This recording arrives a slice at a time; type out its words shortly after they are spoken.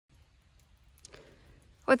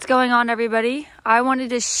What's going on, everybody? I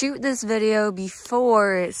wanted to shoot this video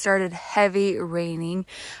before it started heavy raining.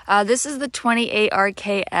 This is the 28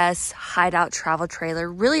 RKS Hideout travel trailer.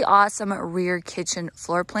 Really awesome rear kitchen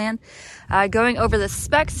floor plan. Going over the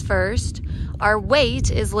specs first, our weight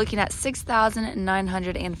is looking at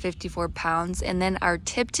 6,954 pounds, and then our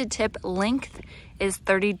tip-to-tip length is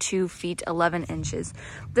 32 feet 11 inches.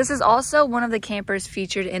 This is also one of the campers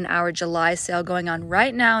featured in our July sale going on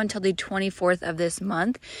right now until the 24th of this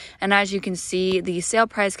month. And as you can see, the sale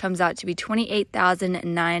price comes out to be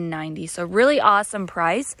 $28,990. So really awesome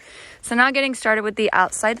price. So now getting started with the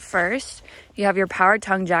outside first, you have your power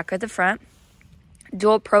tongue jack at the front,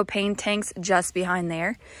 dual propane tanks just behind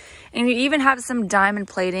there. And you even have some diamond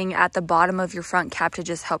plating at the bottom of your front cap to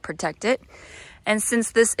just help protect it. And since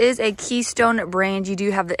this is a Keystone brand, you do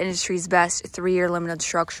have the industry's best 3-year limited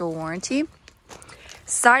structural warranty.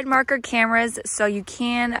 Side marker cameras, so you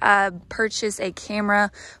can purchase a camera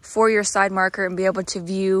for your side marker and be able to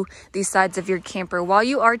view the sides of your camper while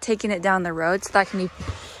you are taking it down the road. So that can be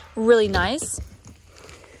really nice.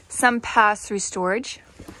 Some pass-through storage,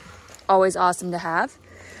 always awesome to have.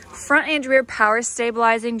 Front and rear power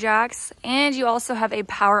stabilizing jacks, and you also have a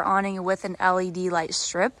power awning with an LED light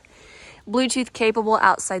strip. Bluetooth capable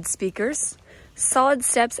outside speakers, solid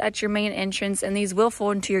steps at your main entrance, and these will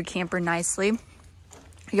fold into your camper nicely.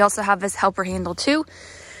 You also have this helper handle too,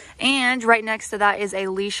 and right next to that is a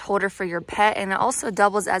leash holder for your pet, and it also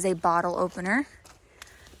doubles as a bottle opener.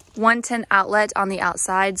 110 outlet on the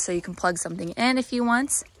outside, so you can plug something in if you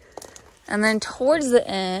want. And then towards the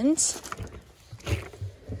end,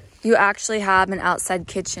 you actually have an outside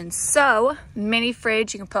kitchen. So, mini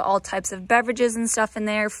fridge, you can put all types of beverages and stuff in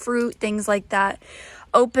there, fruit, things like that.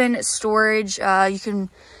 Open storage, you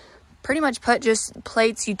can pretty much put just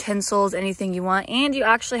plates, utensils, anything you want. And you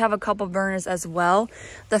actually have a couple burners as well.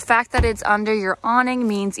 The fact that it's under your awning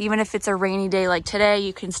means even if it's a rainy day like today,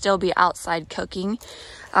 you can still be outside cooking.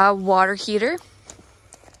 Water heater.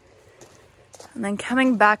 And then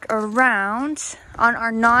coming back around, on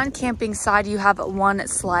our non-camping side, you have one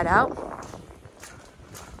slide out.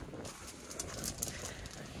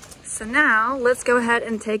 So now let's go ahead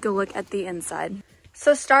and take a look at the inside.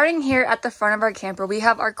 So starting here at the front of our camper, we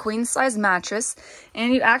have our queen size mattress,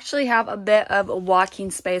 and you actually have a bit of walking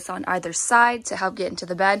space on either side to help get into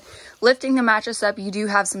the bed. Lifting the mattress up, you do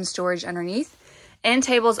have some storage underneath. End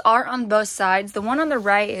tables are on both sides. The one on the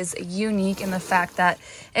right is unique in the fact that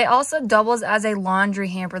it also doubles as a laundry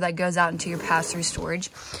hamper that goes out into your pass-through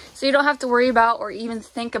storage. So you don't have to worry about or even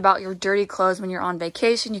think about your dirty clothes when you're on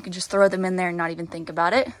vacation. You can just throw them in there and not even think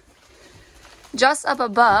about it. Just up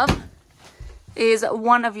above is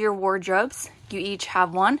one of your wardrobes. You each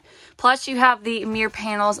have one. Plus you have the mirror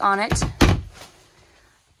panels on it.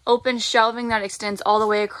 Open shelving that extends all the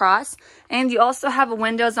way across, and you also have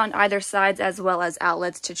windows on either sides as well as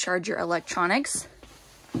outlets to charge your electronics.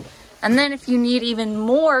 And then if you need even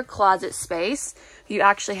more closet space, you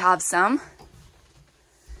actually have some.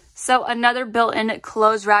 So another built-in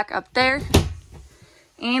clothes rack up there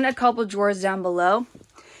and a couple drawers down below.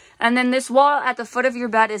 And then this wall at the foot of your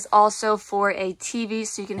bed is also for a TV,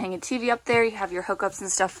 so you can hang a TV up there. You have your hookups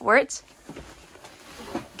and stuff for it.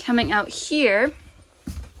 Coming out here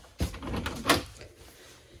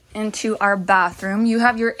into our bathroom, you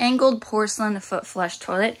have your angled porcelain foot flush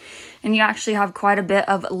toilet, and you actually have quite a bit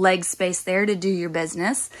of leg space there to do your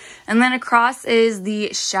business. And then across is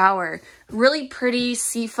the shower. Really pretty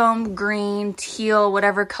seafoam green, teal,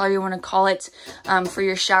 whatever color you want to call it, for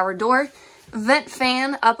your shower door. Vent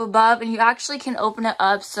fan up above, and you actually can open it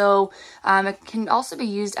up so it can also be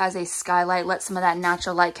used as a skylight. Let some of that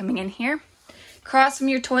natural light coming in here. Across from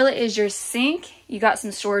your toilet is your sink. You got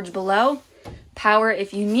some storage below. Power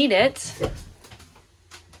if you need it,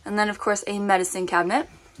 and then of course a medicine cabinet.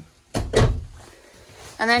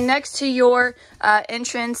 And then next to your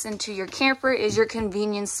entrance into your camper is your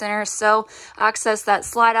convenience center, so access that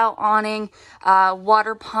slide out awning,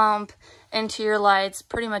 water pump, interior lights,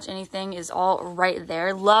 pretty much anything is all right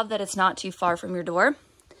there. Love that it's not too far from your door.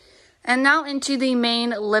 And now into the main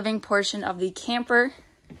living portion of the camper.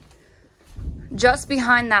 Just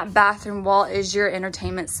behind that bathroom wall is your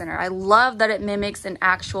entertainment center. I love that it mimics an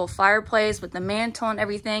actual fireplace with the mantle and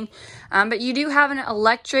everything. But you do have an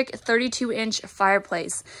electric 32-inch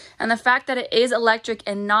fireplace. And the fact that it is electric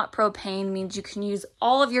and not propane means you can use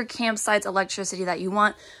all of your campsite's electricity that you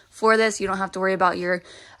want for this. You don't have to worry about your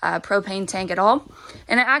propane tank at all.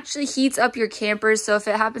 And it actually heats up your campers. So if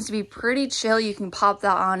it happens to be pretty chill, you can pop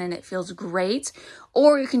that on and it feels great.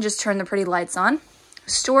 Or you can just turn the pretty lights on.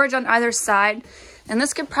 Storage on either side, and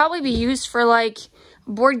this could probably be used for like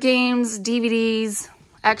board games, DVDs,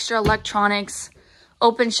 extra electronics,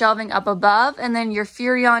 open shelving up above, and then your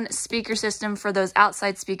Furrion speaker system for those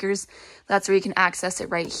outside speakers. That's where you can access it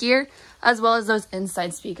right here, as well as those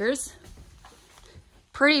inside speakers.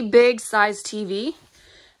 Pretty big size TV.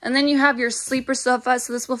 And then you have your sleeper sofa,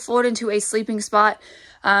 so this will fold into a sleeping spot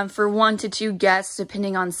for 1 to 2 guests,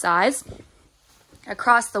 depending on size.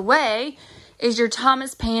 Across the way is your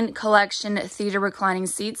Thomas Paine Collection theater reclining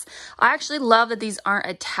seats. I actually love that these aren't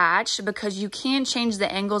attached because you can change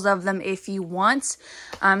the angles of them if you want.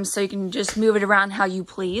 So you can just move it around how you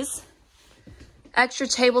please. Extra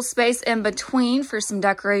table space in between for some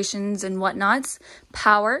decorations and whatnots.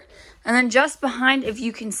 Power. And then just behind, if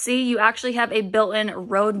you can see, you actually have a built-in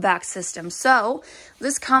road vac system. So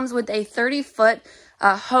this comes with a 30-foot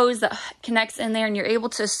hose that connects in there, and you're able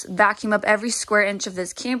to vacuum up every square inch of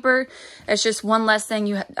this camper. It's just one less thing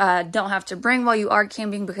you don't have to bring while you are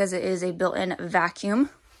camping because it is a built-in vacuum.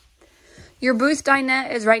 Your booth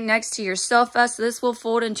dinette is right next to your sofa, so this will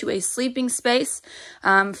fold into a sleeping space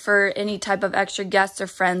for any type of extra guests or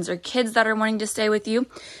friends or kids that are wanting to stay with you.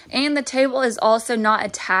 And the table is also not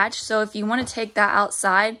attached, so if you want to take that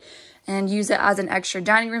outside and use it as an extra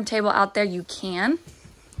dining room table out there, you can.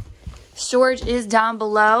 Storage is down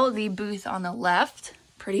below the booth on the left.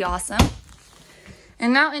 Pretty awesome.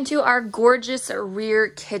 And now into our gorgeous rear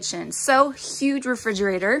kitchen. So huge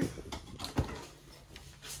refrigerator.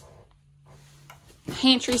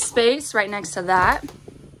 Pantry space right next to that.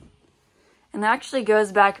 And that actually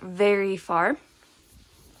goes back very far.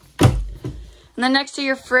 And then next to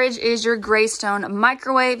your fridge is your Greystone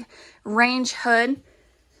microwave, range hood,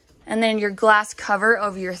 and then your glass cover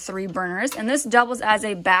over your 3 burners. And this doubles as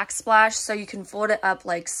a backsplash, so you can fold it up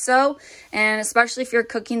like so. And especially if you're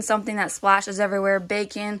cooking something that splashes everywhere,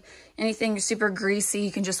 bacon, anything super greasy,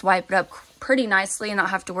 you can just wipe it up pretty nicely and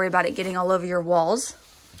not have to worry about it getting all over your walls.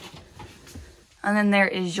 And then there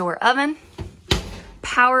is your oven.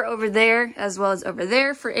 Power over there as well as over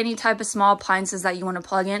there for any type of small appliances that you want to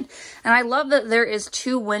plug in. And I love that there is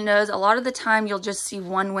 2 windows. A lot of the time you'll just see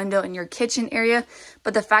 1 window in your kitchen area,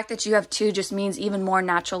 but the fact that you have 2 just means even more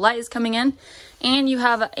natural light is coming in. And you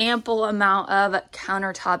have an ample amount of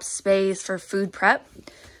countertop space for food prep.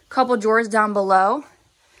 Couple drawers down below.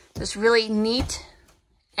 This really neat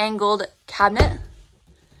angled cabinet.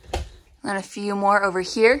 And then a few more over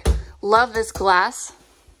here. Love this glass.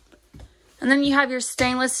 And then you have your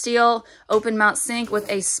stainless steel open mount sink with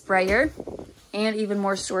a sprayer and even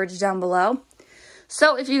more storage down below.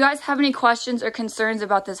 So if you guys have any questions or concerns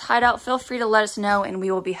about this Hideout, feel free to let us know and we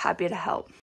will be happy to help.